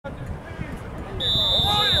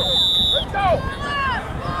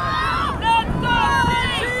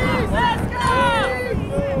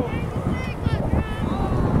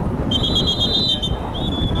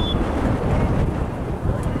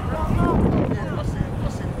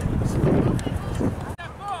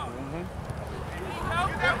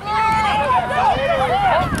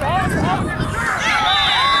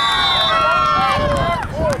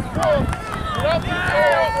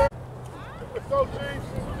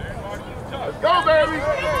Let's go, baby!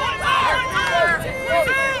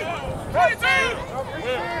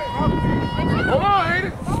 Hold on,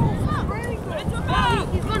 Hayden!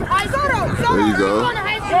 There you go.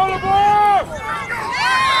 Go the ball!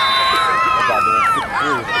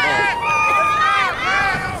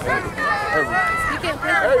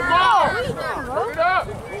 Hey, ball! Bring it up!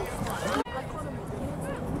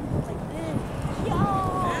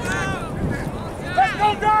 Let's go,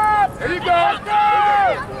 Dub! There you go! Let's go!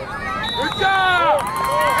 Good job!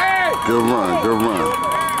 Hey! Good run, good run.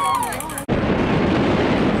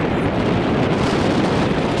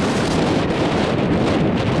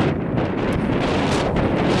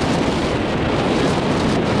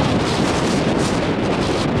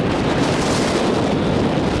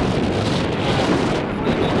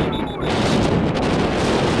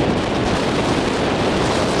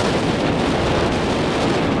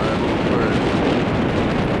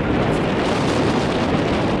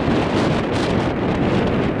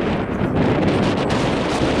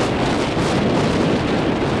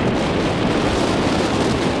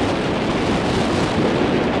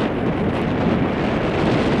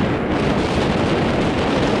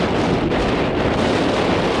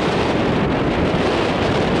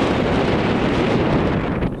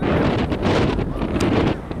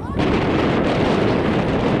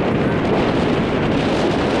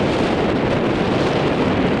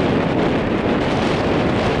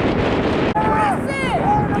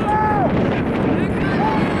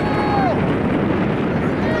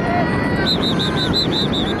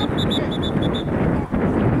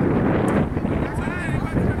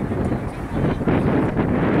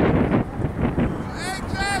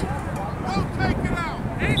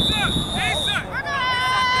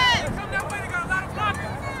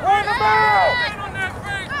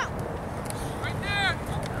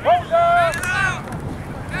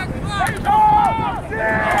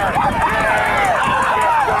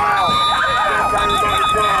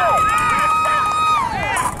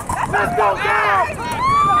 Let's go, go!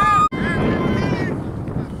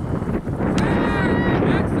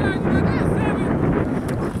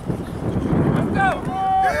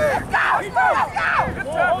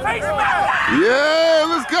 Yeah,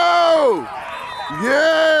 let's go!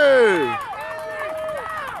 Yeah!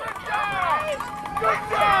 Good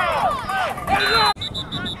job!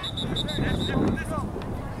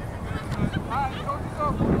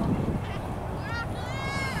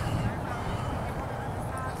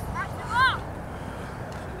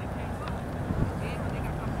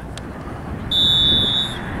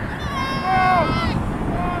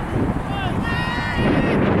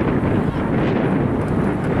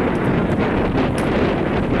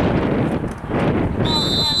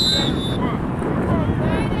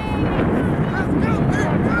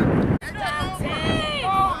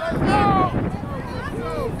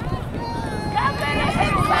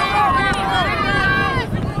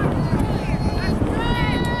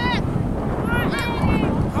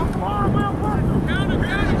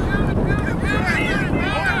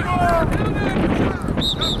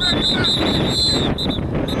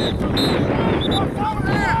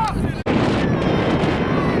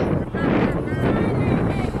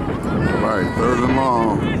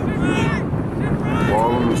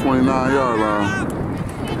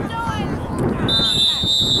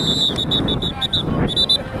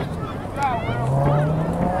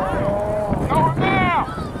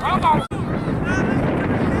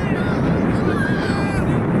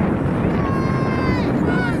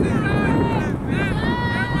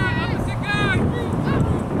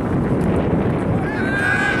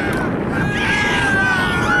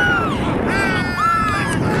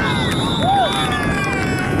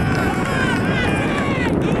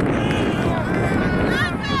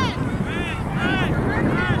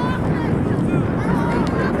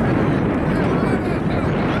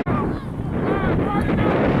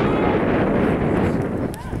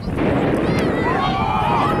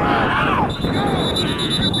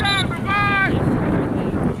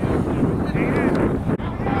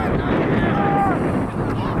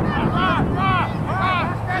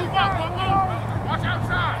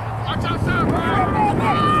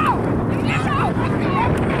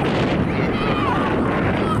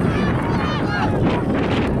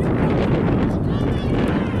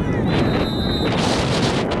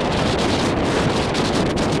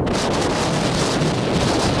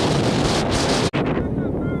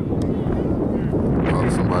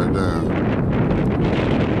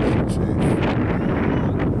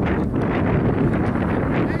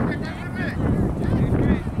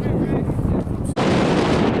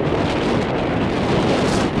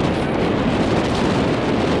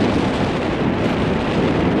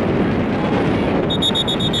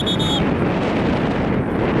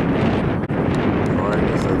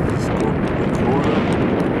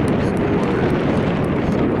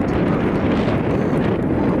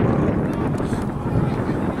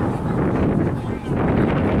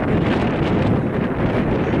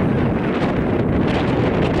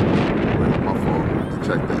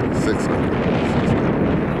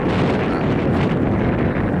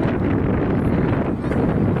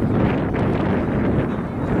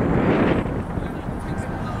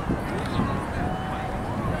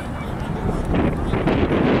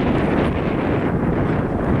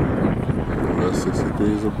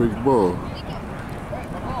 He's a big bull.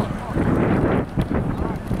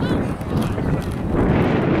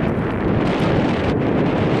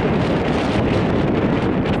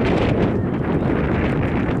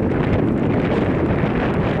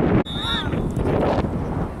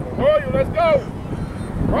 Let's go!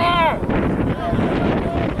 Run!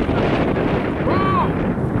 Run!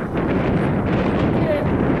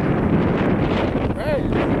 Hey!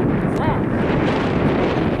 Run!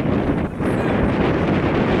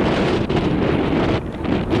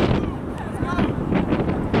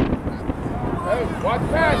 Hey, watch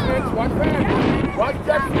pass, Mitch. Watch pass. Watch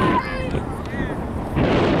Jackson.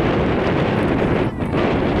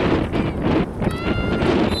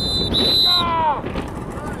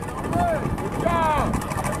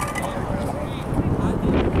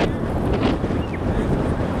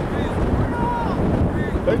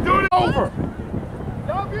 They doing it over.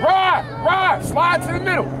 Ride, slide to the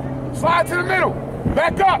middle. Slide to the middle.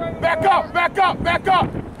 Back up, back up, back up, back up.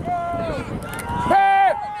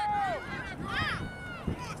 Head.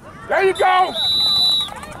 There you go.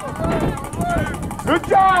 Good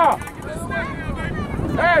job.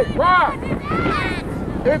 Hey, Rod.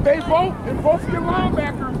 If both your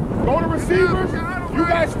linebackers go to receivers, you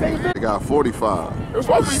guys stay there. They got 45. It was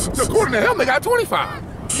supposed to be, according to him, they got 25.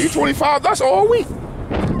 He's 25, that's all week.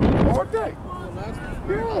 All day.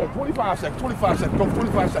 Yeah, 25 seconds, 25 seconds, go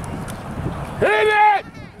 25 seconds. Hit it!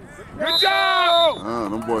 Good job!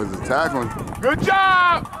 Them boys are tackling. Good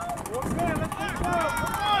job!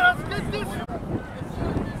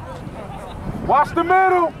 Watch the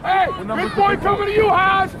middle. Hey, big boy coming to you,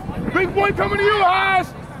 Haas. Big boy coming to you,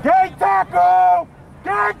 Haas. Gang tackle!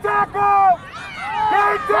 Gang tackle!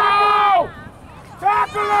 Gang tackle!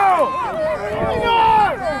 Tackle him!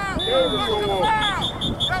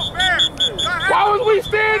 Why was we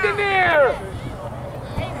standing there?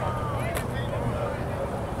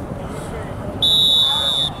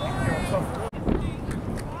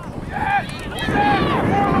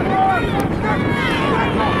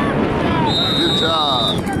 Good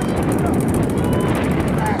job.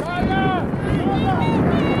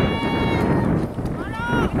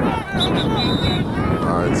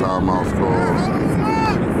 All right, timeout call.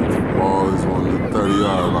 Ball is on the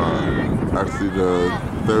 30-yard line. Actually, the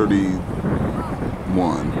 31.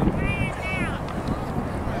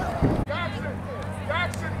 Jackson,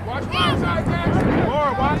 watch the outside, Jackson. Boy,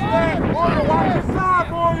 watch that. Boy, watch the side,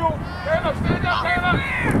 Boyle. Stand up, stand up, stand up.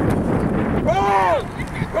 Ball!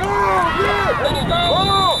 Ball! Yeah! There you go.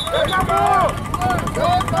 Ball! There you go.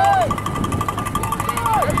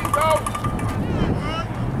 There you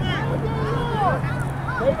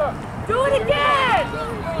go. Do it again!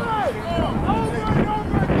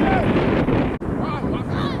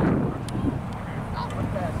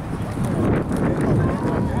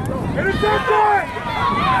 Interception!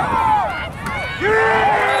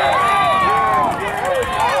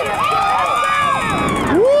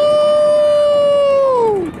 Woo!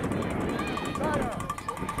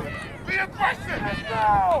 Be aggressive! Let's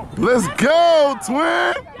go! Let's go,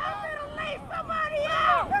 twin!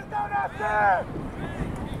 Let's go downstairs!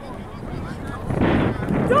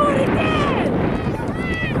 Do it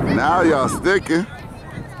again! Now y'all sticking.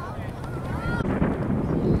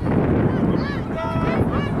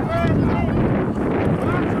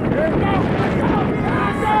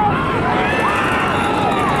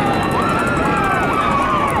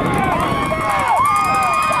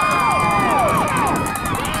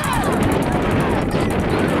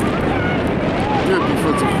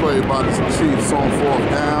 By the Chiefs on 4th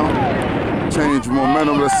down. Change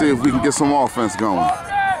momentum. Let's see if we can get some offense going.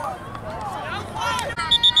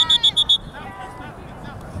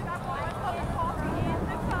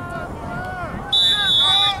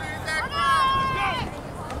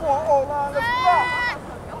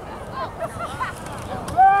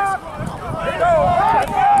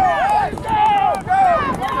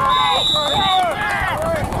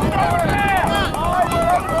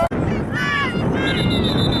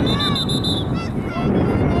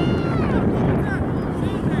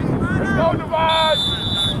 Go, Devon!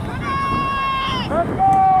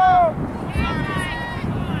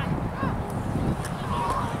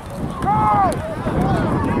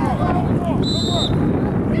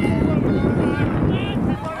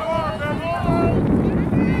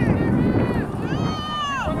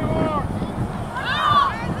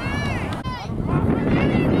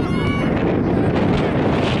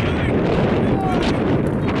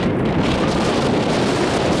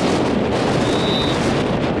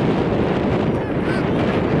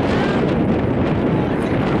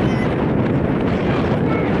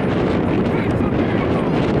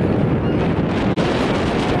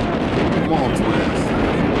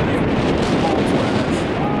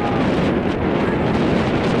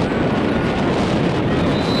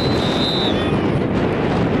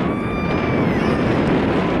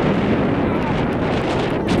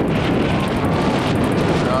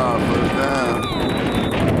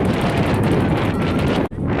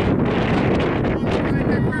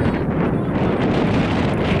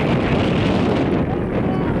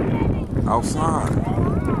 Outside.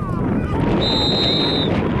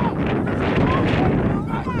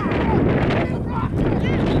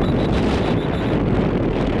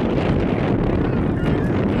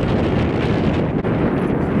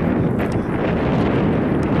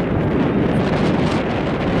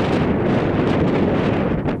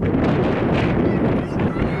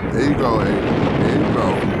 There you go, Aiden. There you go.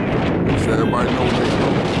 Make sure everybody know where they go.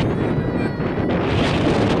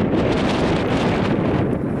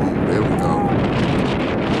 Boom, there we go.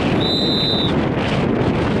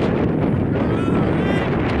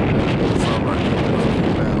 It's all right.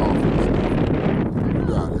 That offense. You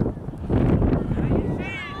got it.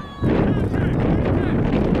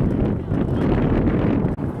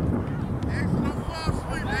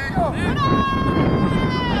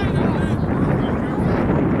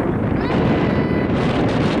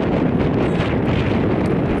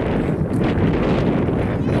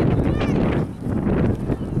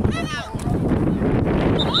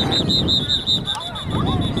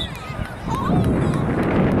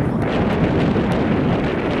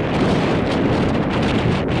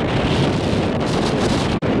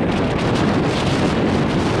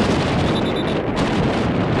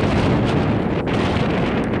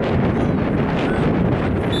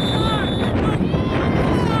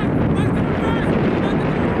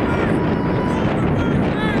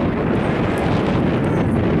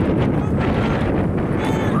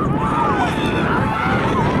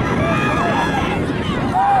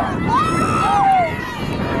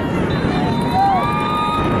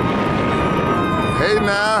 Hey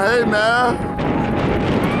now.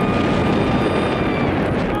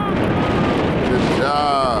 Good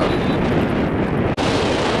job.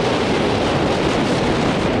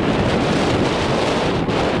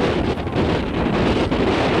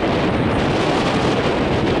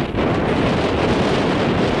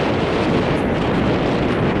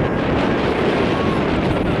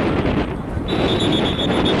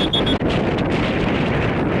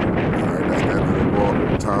 Alright, that's that little ball.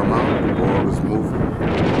 Timeout. The ball is moving.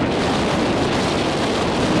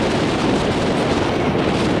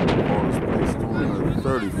 Ball is placed on the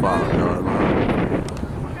 35-yard line.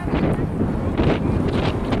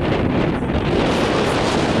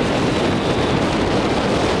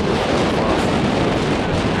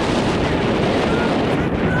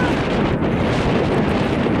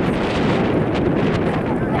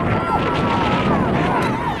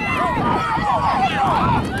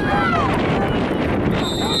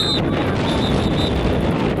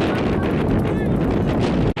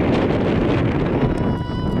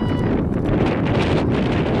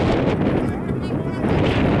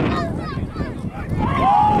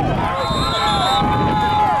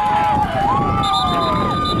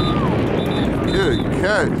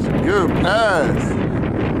 Good pass.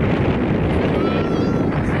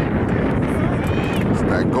 It's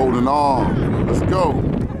that golden arm. Let's go.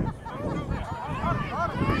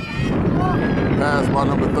 Pass by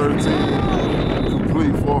number 13.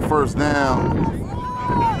 Complete for a first down.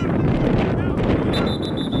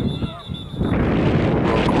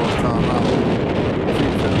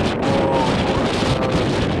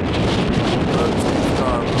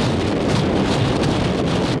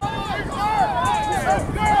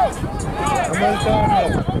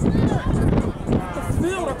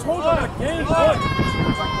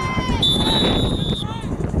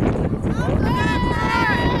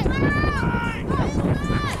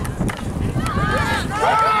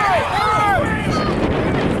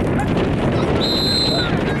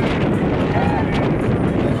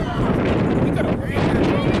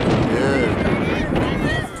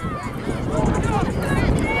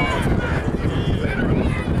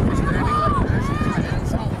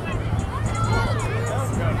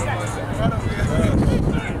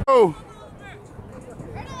 Oh.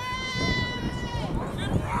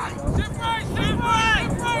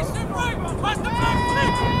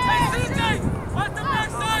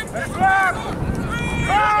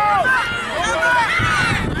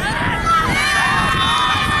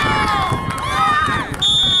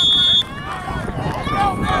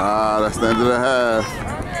 That's the end of the half.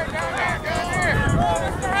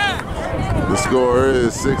 The score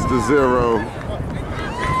is 6-0.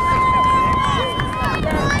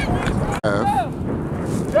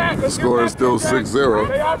 The score is still 6-0.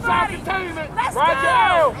 Stay outside containment. Right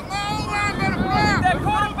down. That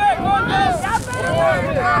quarterback on this.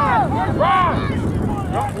 Right.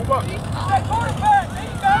 Move up. That quarterback. There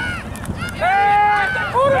you go. Hey, that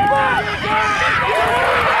quarterback.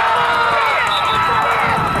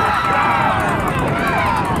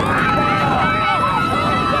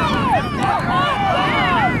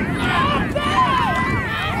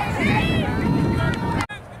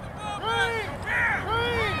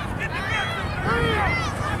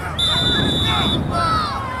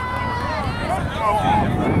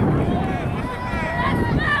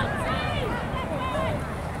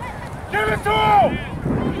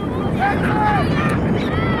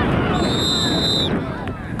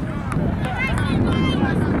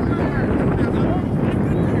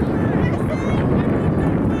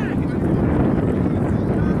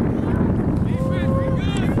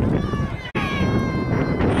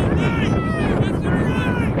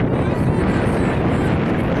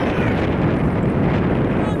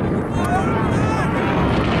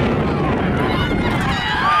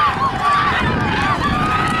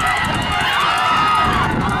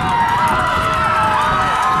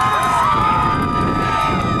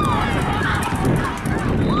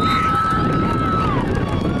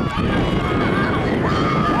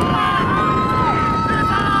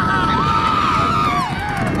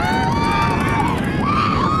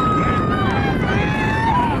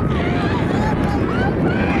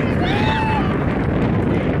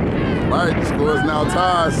 Score is now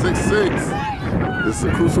tied, 6-6. This is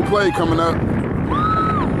a crucial play coming up.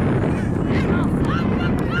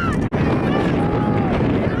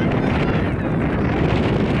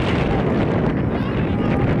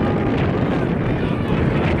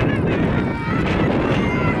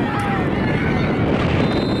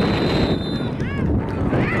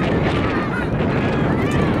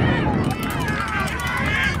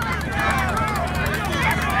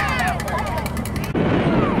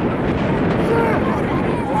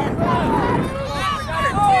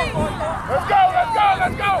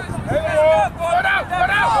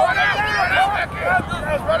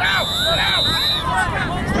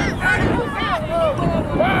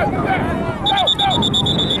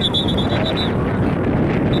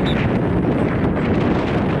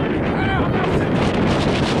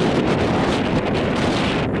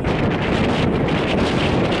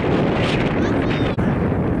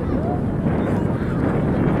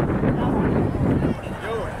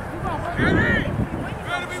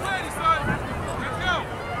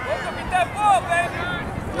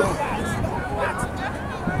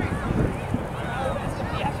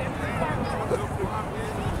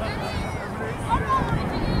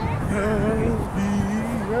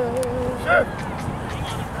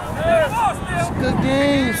 Good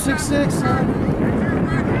game, 6-6, son.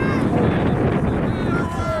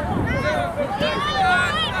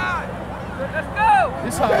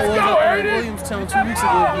 This is how it was up in Williamstown 2 weeks ago,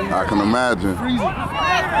 man. I can imagine. Freezing.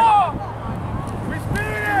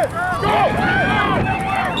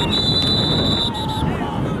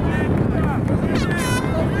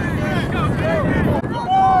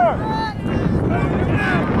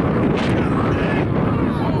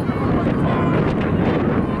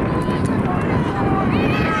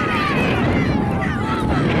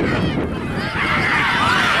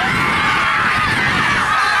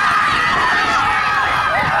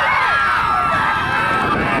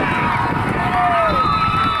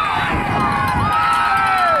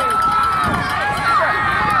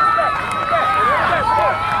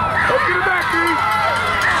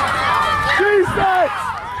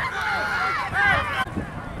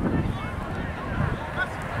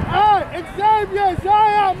 Xavier,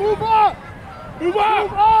 Zion, move up! Move up!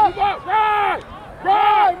 Move up! Move up! Ride!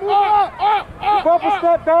 Ride! Move up! Up! Up! Move up a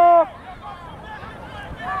step, dog!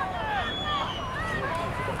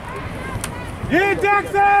 Yeah,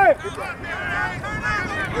 Jackson!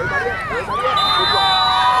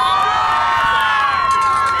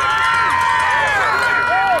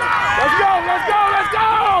 Let's go! Let's go! Let's go!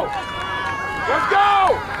 Let's go!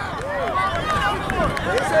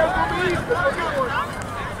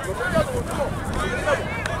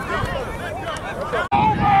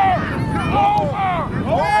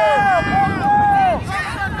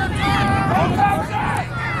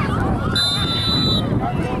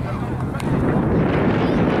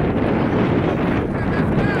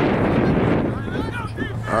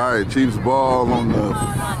 All right, Chiefs ball on the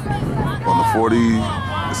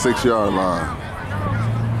 46-yard line.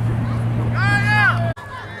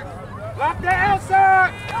 Lock the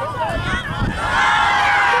outside!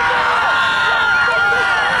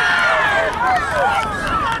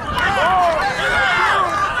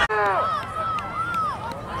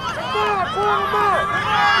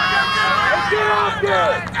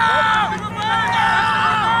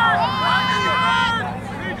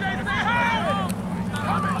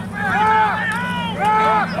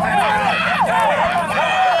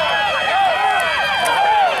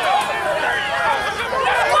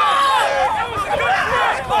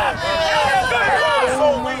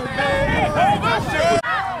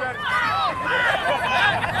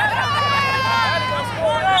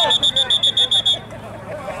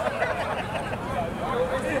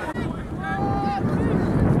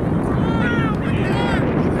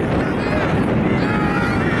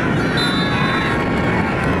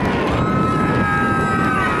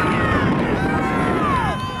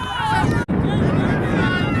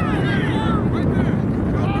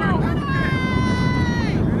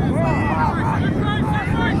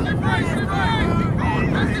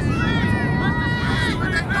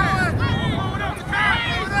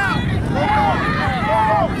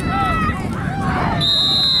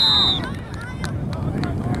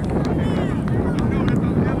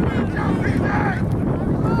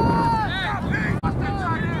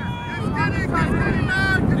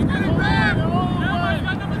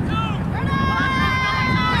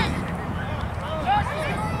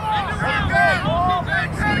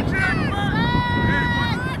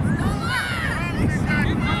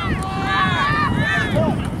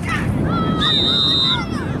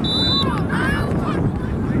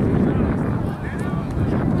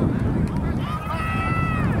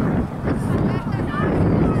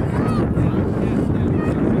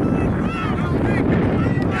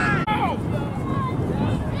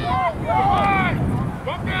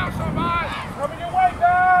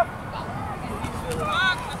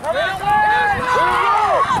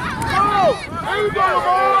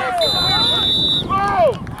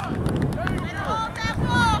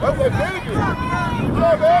 That's a baby.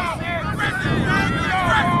 Go, man.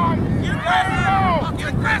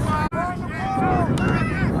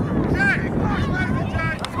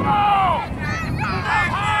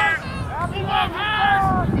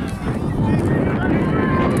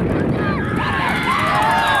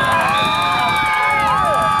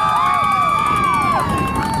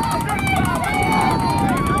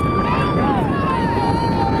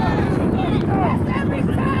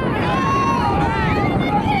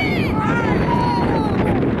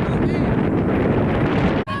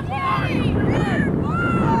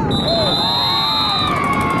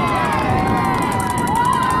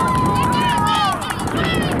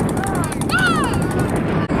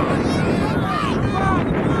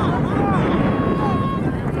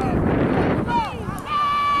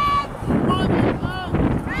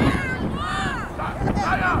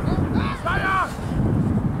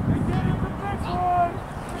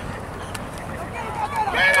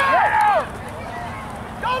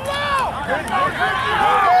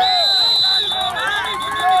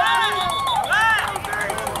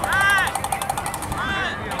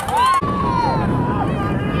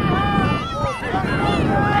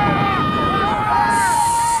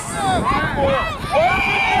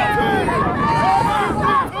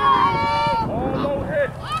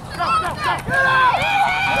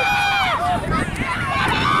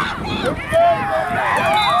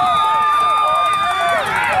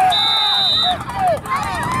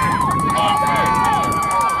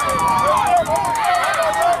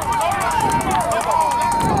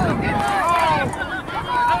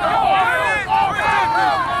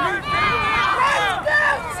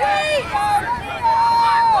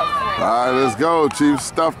 Let's go. Chiefs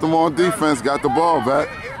stuffed them on defense, got the ball back.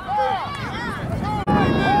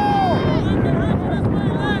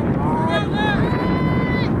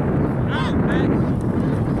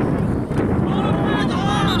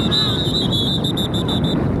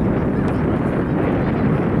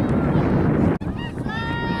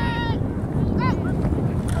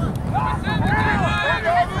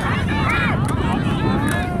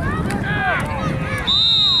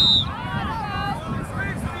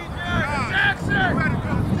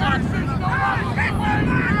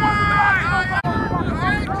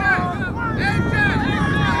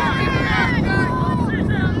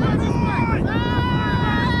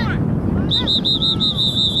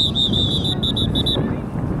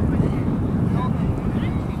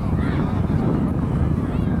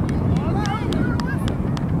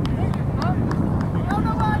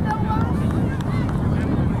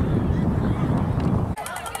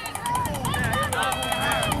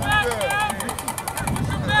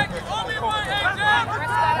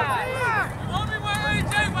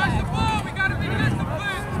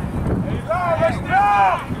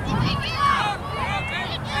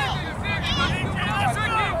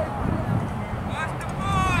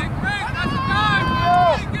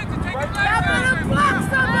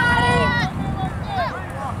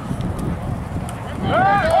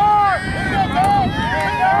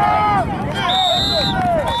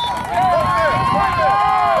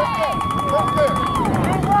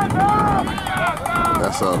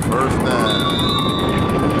 That's our first down.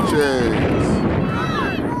 Chase.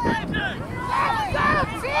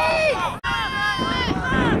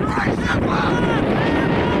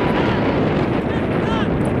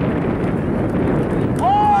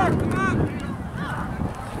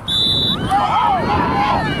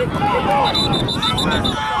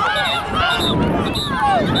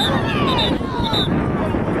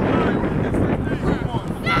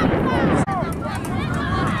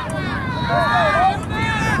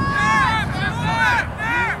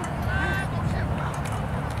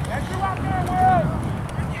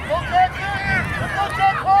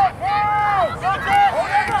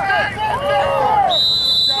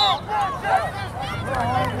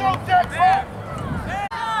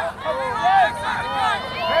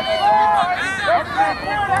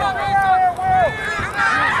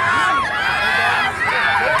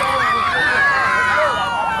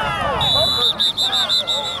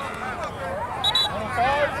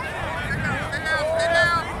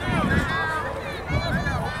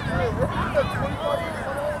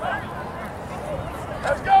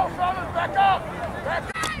 Let's go, fellas, back up! Back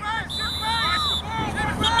up!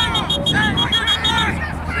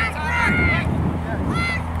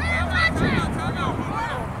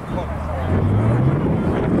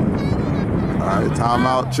 All right,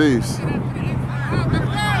 timeout, Chiefs.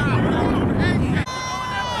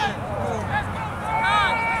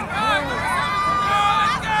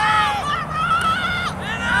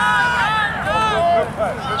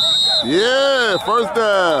 Yeah, first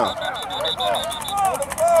down.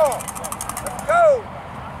 Let's go.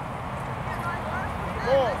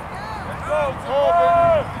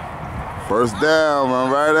 First down, run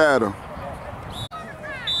right at him.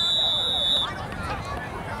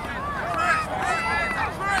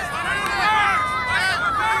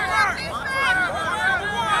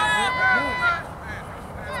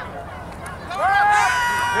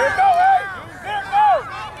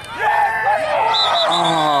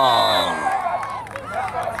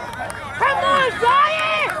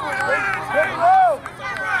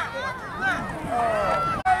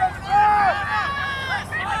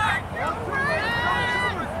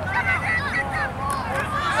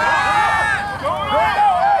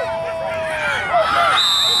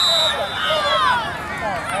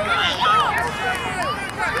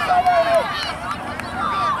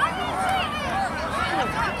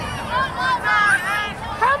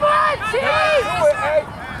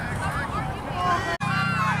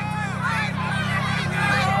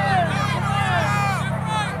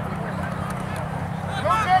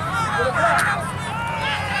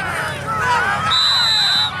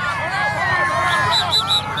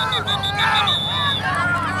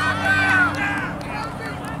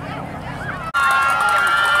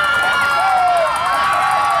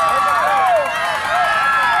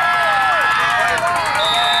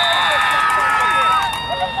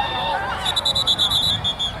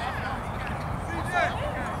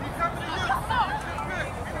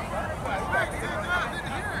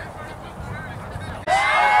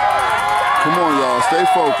 Come on, y'all, stay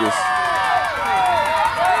focused.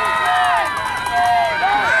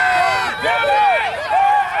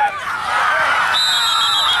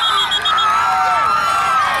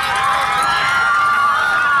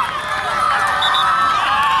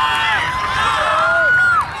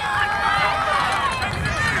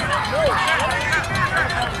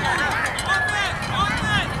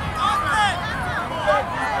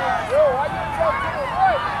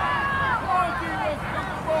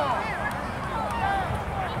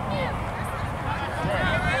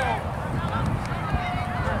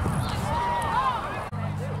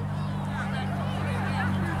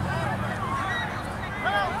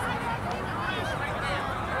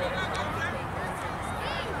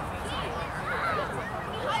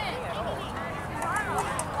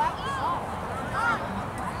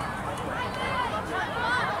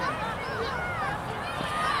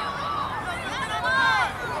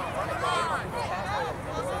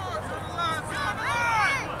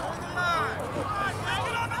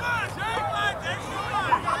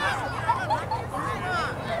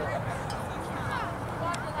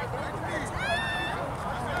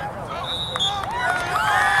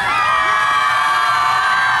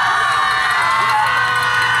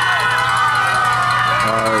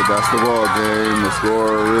 That's the ball game. The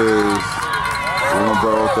score is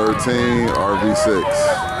Willingboro 13, RV 6.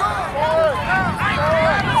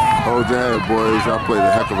 Hold your head, boys. Y'all played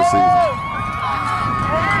a heck of a season.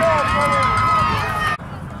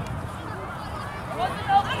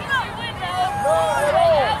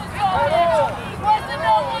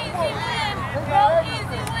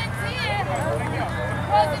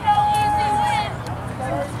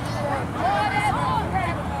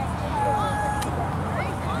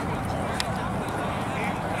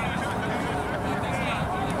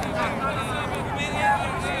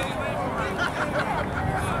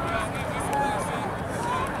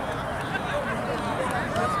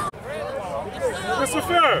 Mr.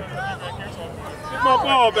 Fair, get my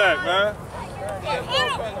ball back, man.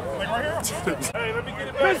 Hey, let me get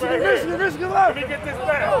it back. Michigan, let me get this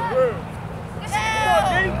back.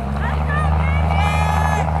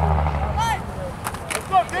 Let's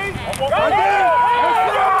go, D. Let's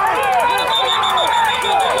go,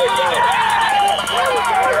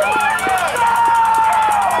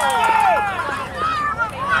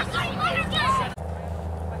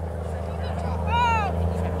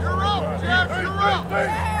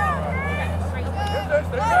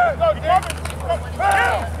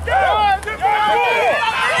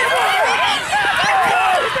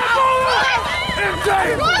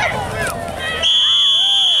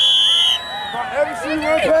 Ever see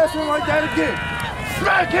one pass one like that again?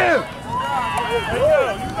 Smack him!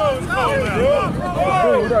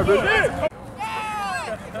 What up, baby?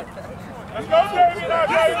 Let's go, baby!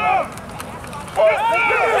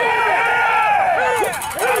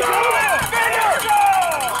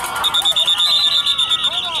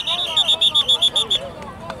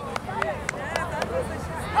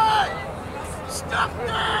 Stop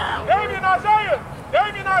now! Damien Isaiah!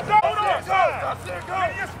 Hold on! Get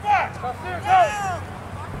in your spot!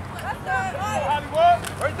 Hollywood!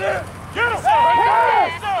 Right there! Get him!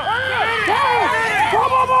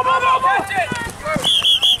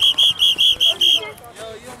 Yo,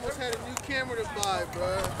 you almost had a new camera to buy,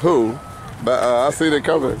 bro. Who? But I see the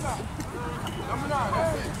coming.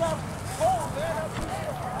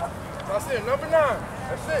 That's it. Number 9.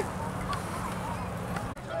 That's it.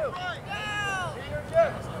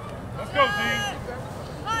 Let's go, D.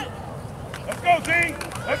 Let's go, D.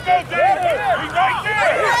 Let's go, D. He's right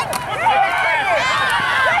there.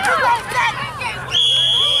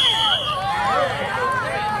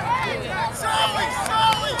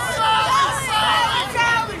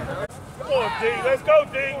 Come on, D. Let's go,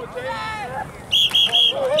 D.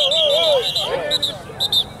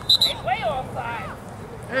 Way offside.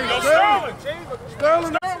 Hey, go, Sterling.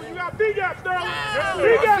 Sterling. You got B-gap, Sterling.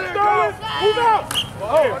 B-gap, Sterling. Move out.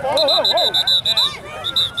 Whoa.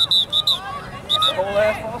 Whole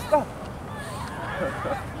ass false stop.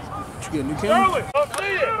 Did you get a new camera? Sterling.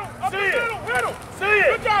 See it. See it. See it.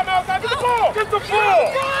 Good job, Malcolm. Get the ball. Get the ball.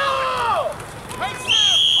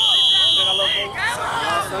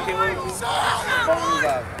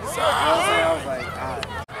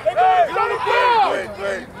 Hey, on the ball.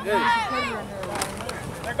 Great.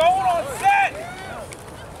 They're going on set.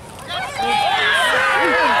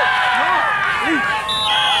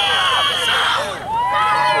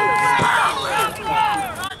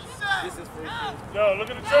 Yo, look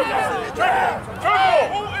at the triple. Yeah.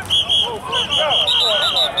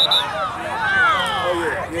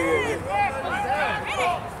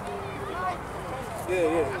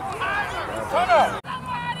 Come on.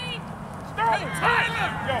 Sterling, Tyler.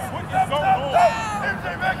 Yo, what is going on? MJ,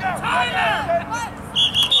 back out. Tyler.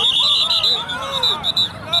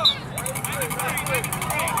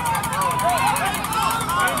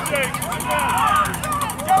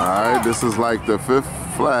 All right, this is like the 5th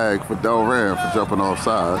flag for Delran for jumping off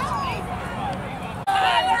sides.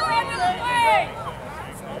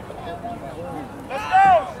 Let's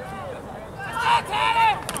go.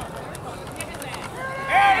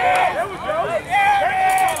 There we go.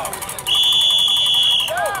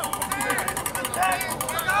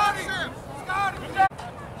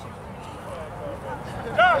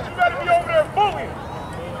 Guys, you better be over there bullying.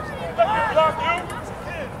 Let me block you.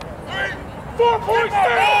 4 points there.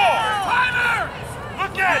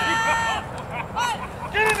 Look at it.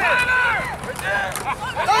 Get in there.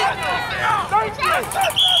 Thank you.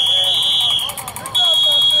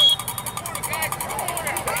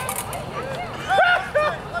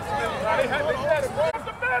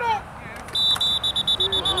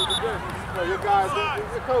 Your guys,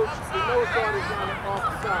 your coach, you know it's already off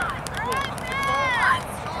the side.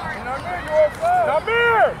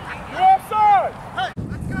 Namir, you're offside. Hey,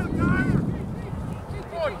 let's go, Tyler.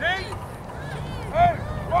 Come on, D. Hey,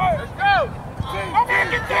 right, let's go. Okay,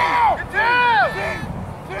 get down. Get down.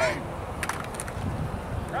 D.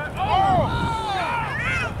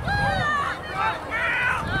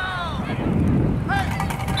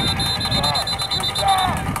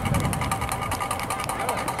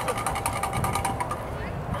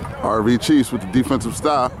 RV Chiefs with the defensive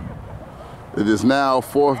stop. It is now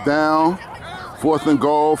 4th down, 4th and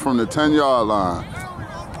goal from the 10-yard line.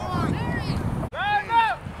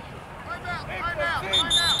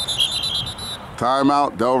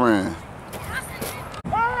 Timeout, Delran.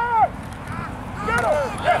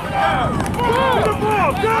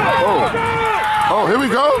 Oh, here we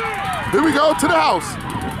go. Here we go, to the house.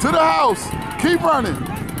 To the house. Keep running.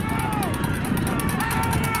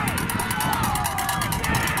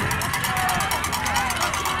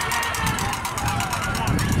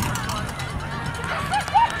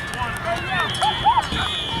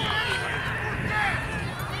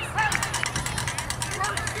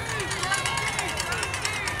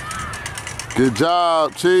 Good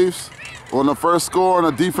job, Chiefs, on the first score on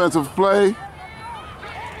a defensive play.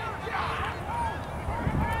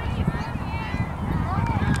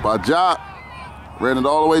 By Jock, ran it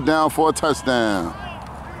all the way down for a touchdown.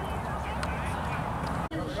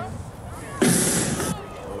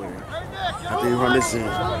 After you run this in.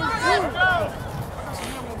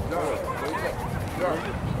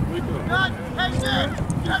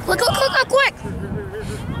 Quick.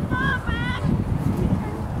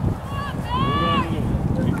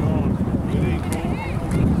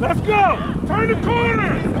 Let's go! Turn the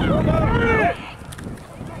corner! Turn it!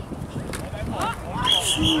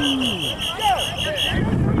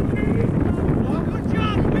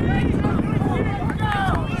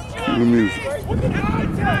 The music.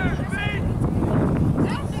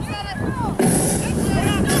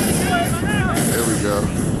 There we go.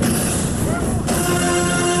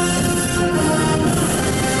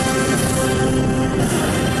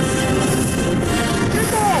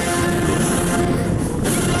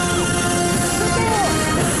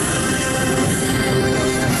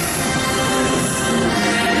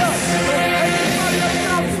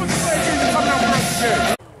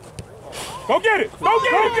 Go, Go get it. Go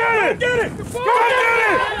get it. Go get it. Go get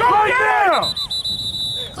it. Go down.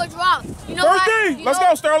 Coach Rob, you know First what? D. Let's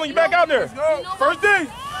go, Sterling. You back out there. First D.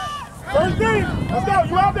 First D. Let's go.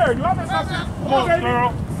 You out there. You out there. Come on,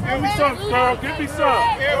 Sterl. Give me some, Sterl. Give me some.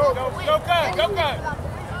 Go cut. Go cut.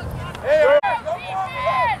 Hey,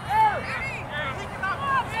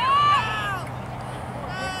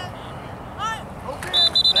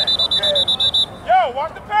 yo,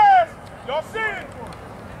 watch the pass. Y'all see it.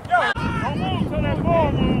 Yo, don't move till that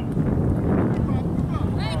ball move.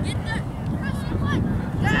 Hey, get the pressure one.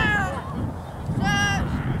 Down.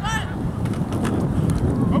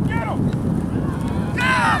 Go get him.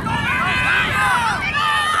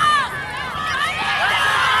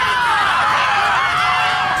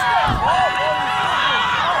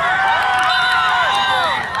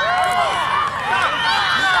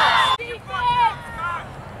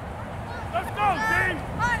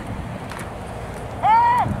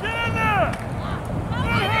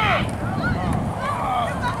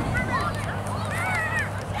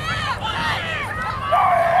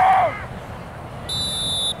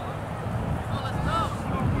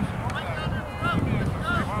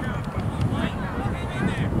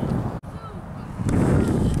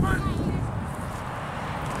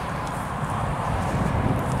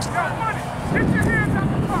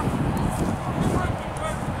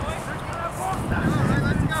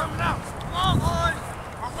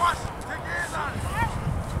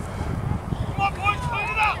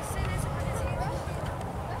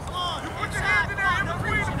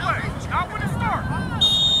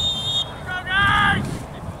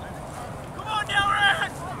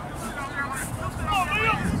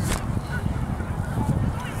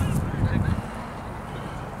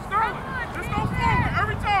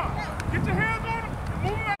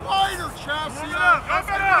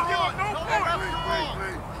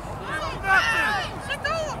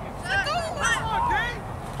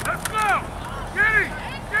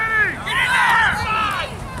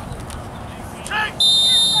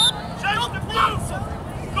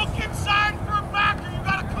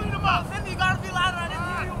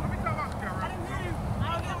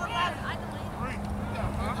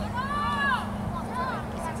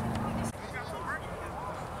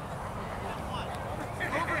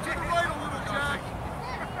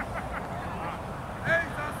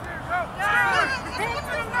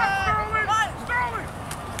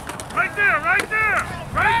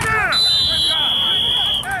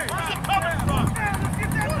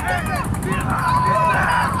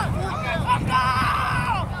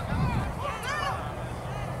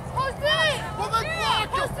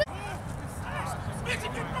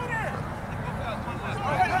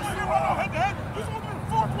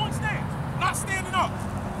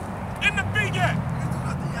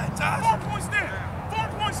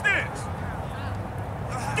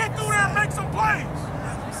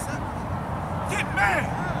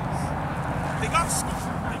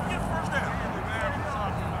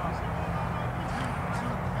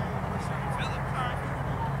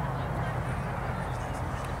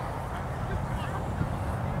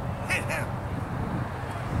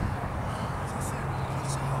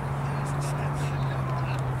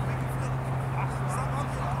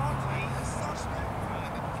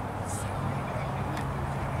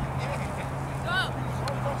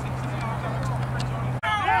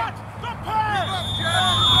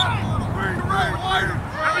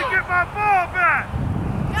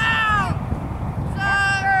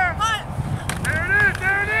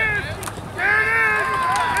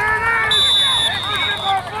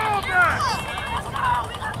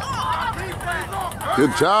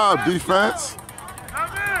 Good job, defense.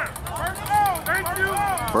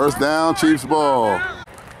 First down, Chiefs ball.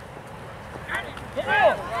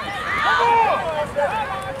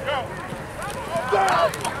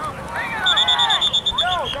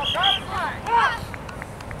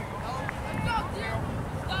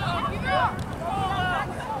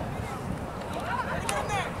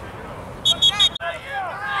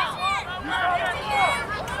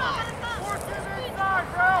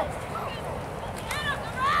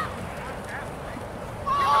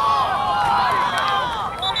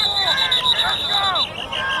 Let's go!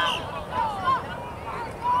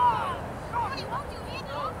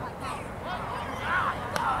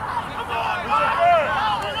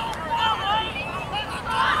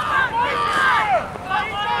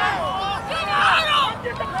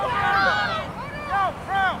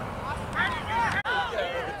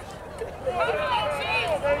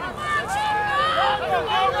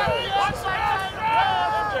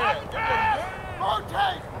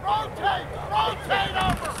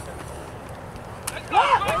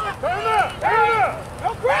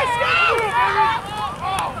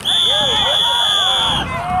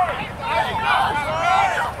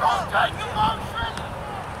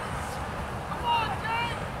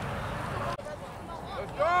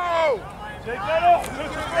 Take that off.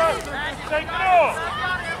 Take it off.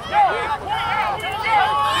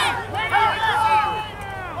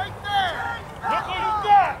 Look who you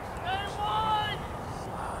got.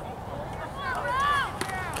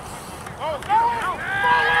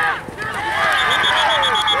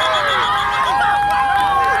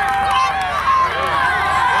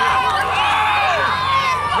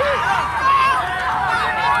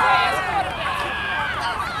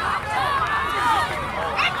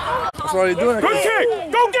 That's why they doing it. Good kick!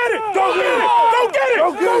 Go get it! Go get it! Go get it!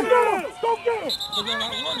 Go get it! Go get it!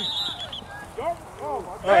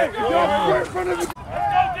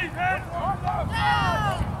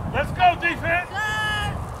 Let's go, defense!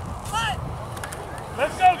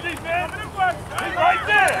 Let's go, defense! He's right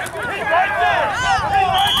there! He's right there! He's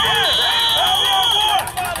right there!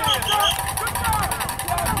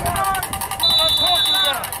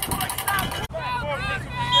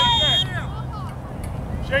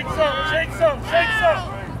 Shake some, shake some, shake some.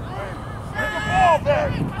 Get the ball back.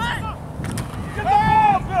 Get the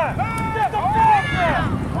ball back. Get the ball back.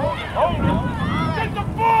 Hold it. Get the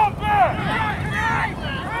ball back.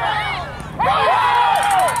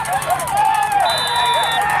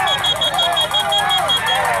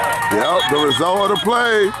 Yep, the result of the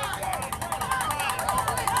play.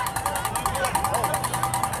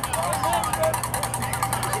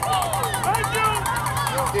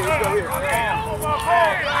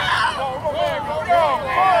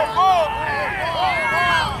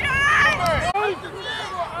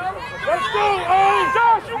 Let's go,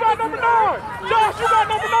 Josh, you got number 9. Josh, you got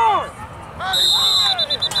number 9.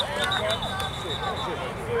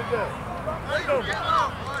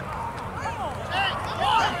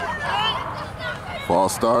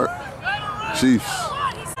 False start. Chiefs.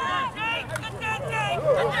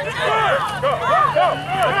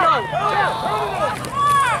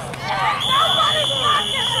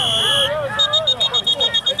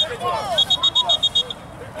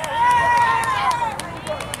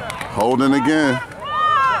 Holding again.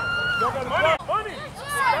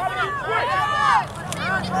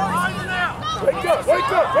 Wake up,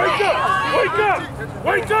 wake up, wake up, wake up,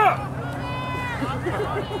 wake up!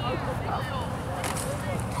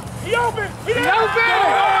 He open! He open!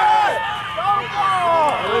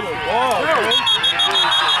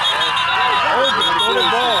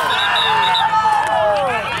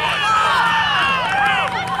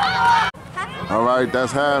 All right,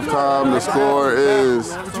 that's halftime. The score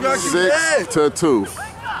is 6-2.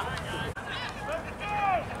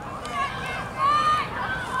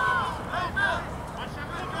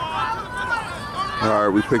 All right,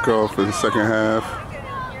 we pick off in the second half.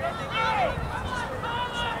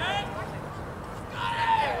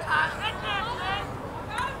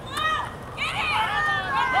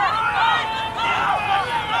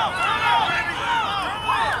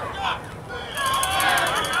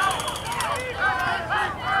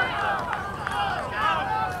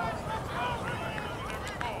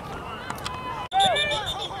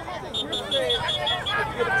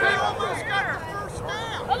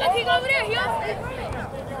 Oh, look, he's over there. He over there.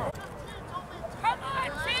 Come on,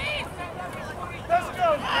 Chief. Let's go!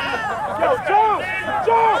 Yo, Josh!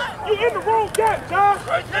 Josh! You in the wrong gap, Josh!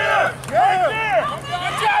 Right there! Right there!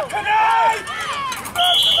 Good job, Kanai!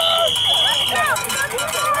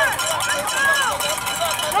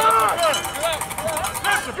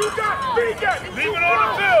 Listen, you got leave it on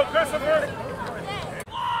the field, Christopher!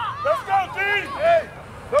 Let's go, D! Hey!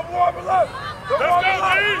 Double arm below! Let's go,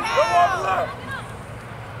 D! Double arm below!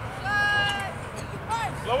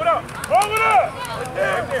 Blow it up! Blow it up! Get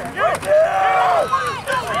there! Get there!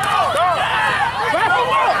 Back him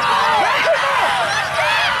up! Back him up!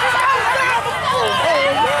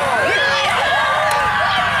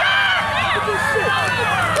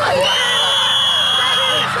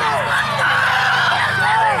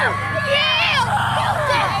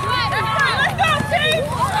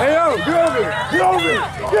 Hey, yo, get over here! Get over here!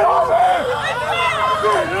 Get over here!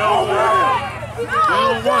 Get over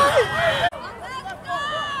here!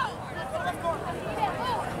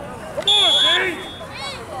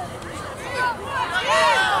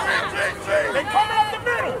 They coming up the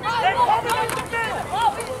middle! They coming up the middle!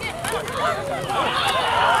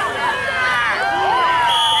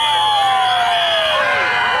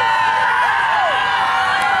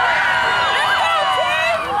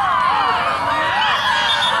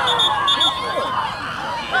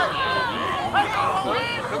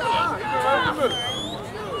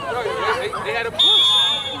 They had a push.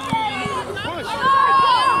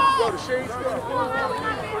 Go to Shane's.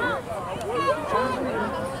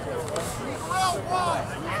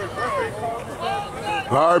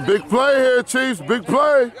 All right, big play here, Chiefs. Big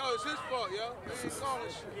play. Yo, it's his fault, yo.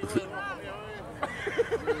 Let's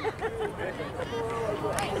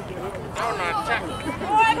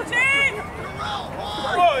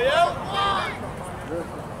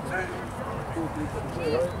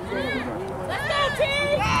go,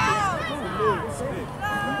 team!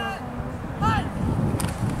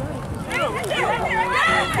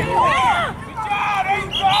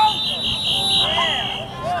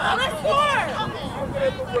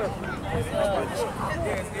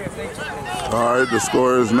 All right, the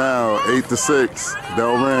score is now 8-6.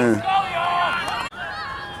 Delran.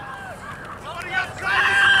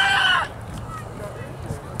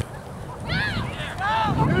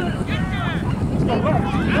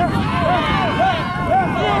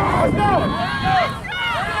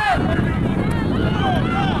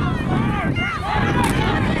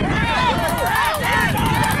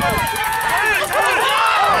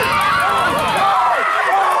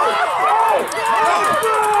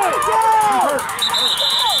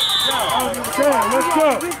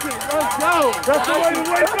 That's the way to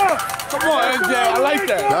wake up. Come on, MJ. I like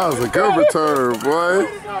that. That was a good return, boy.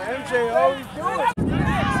 MJ always doing it.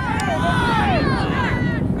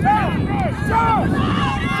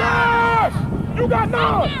 Josh! You got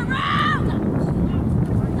 9.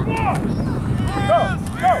 Come on. Go.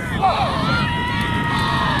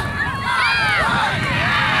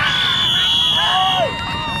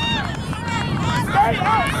 Stay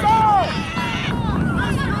outside.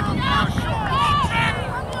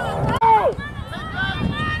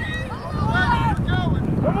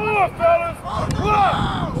 Come on, fellas!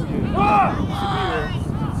 Run!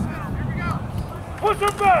 Push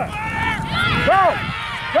him back! Go!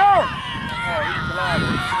 Go!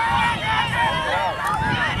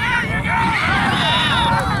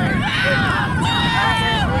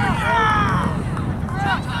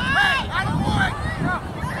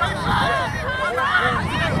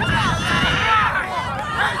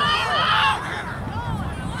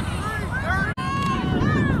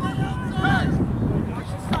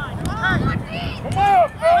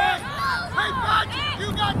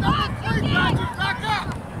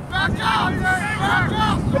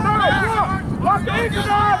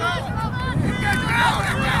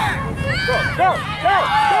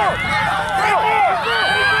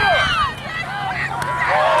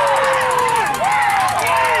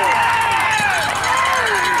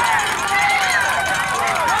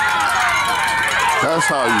 That's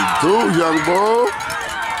how you do, young boy.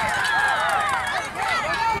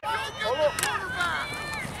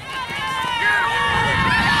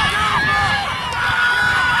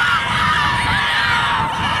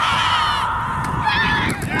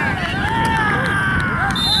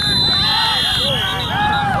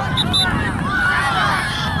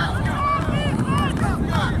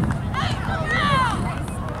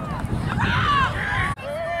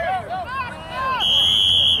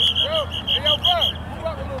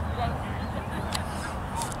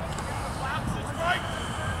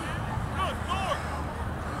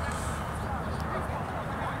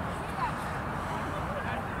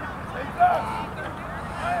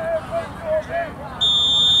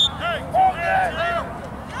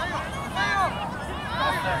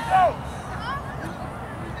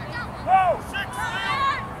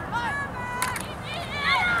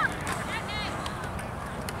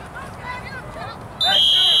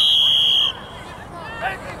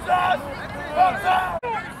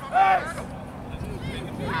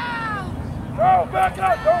 Back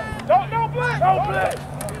up! Don't blitz! Don't blitz!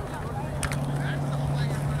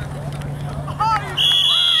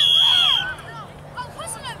 I'm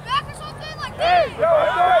pushing it back or something like that. Hey,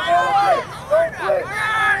 don't blitz! Let's go!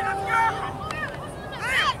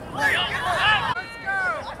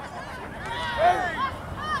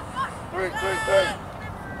 Three.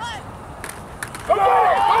 Come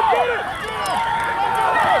on! Go get it!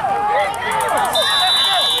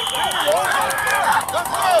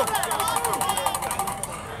 Let's go!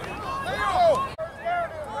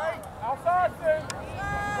 Outside, Sam.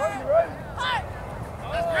 Ready?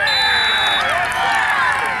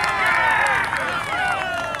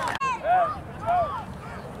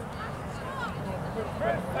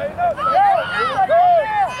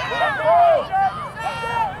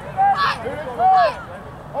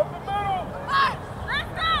 Up the middle!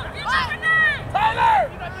 Let's go! Get your name! Tyler!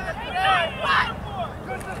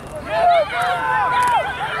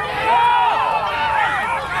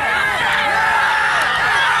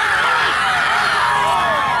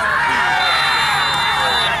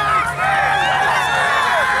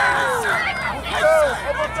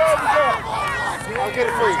 I'll get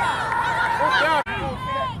it for you.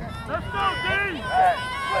 Let's go, D!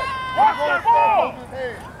 Watch that ball!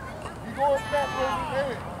 You go and snap over his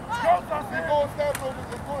head. You go and snap over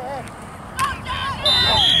his head.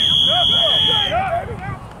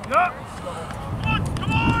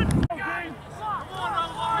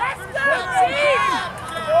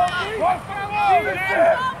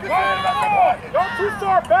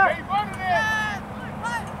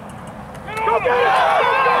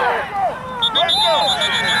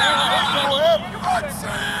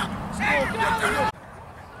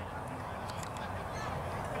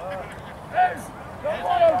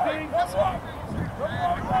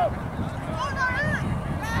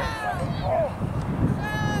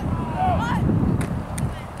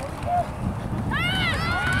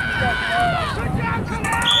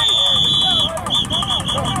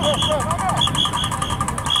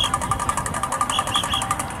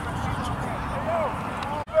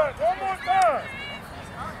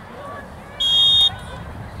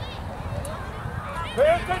 Pay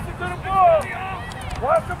attention to the ball.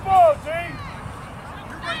 Watch the ball, G.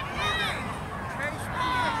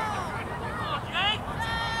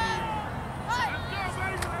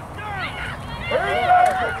 Here we go.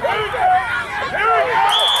 Here we go. Here we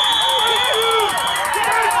go.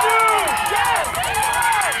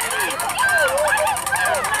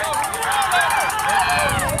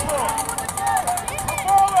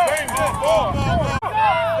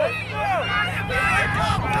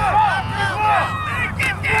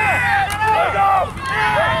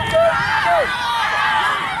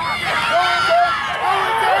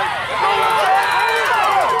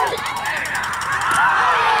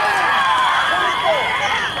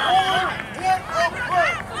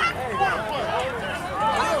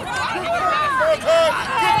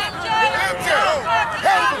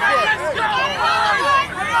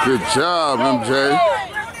 Good job, MJ.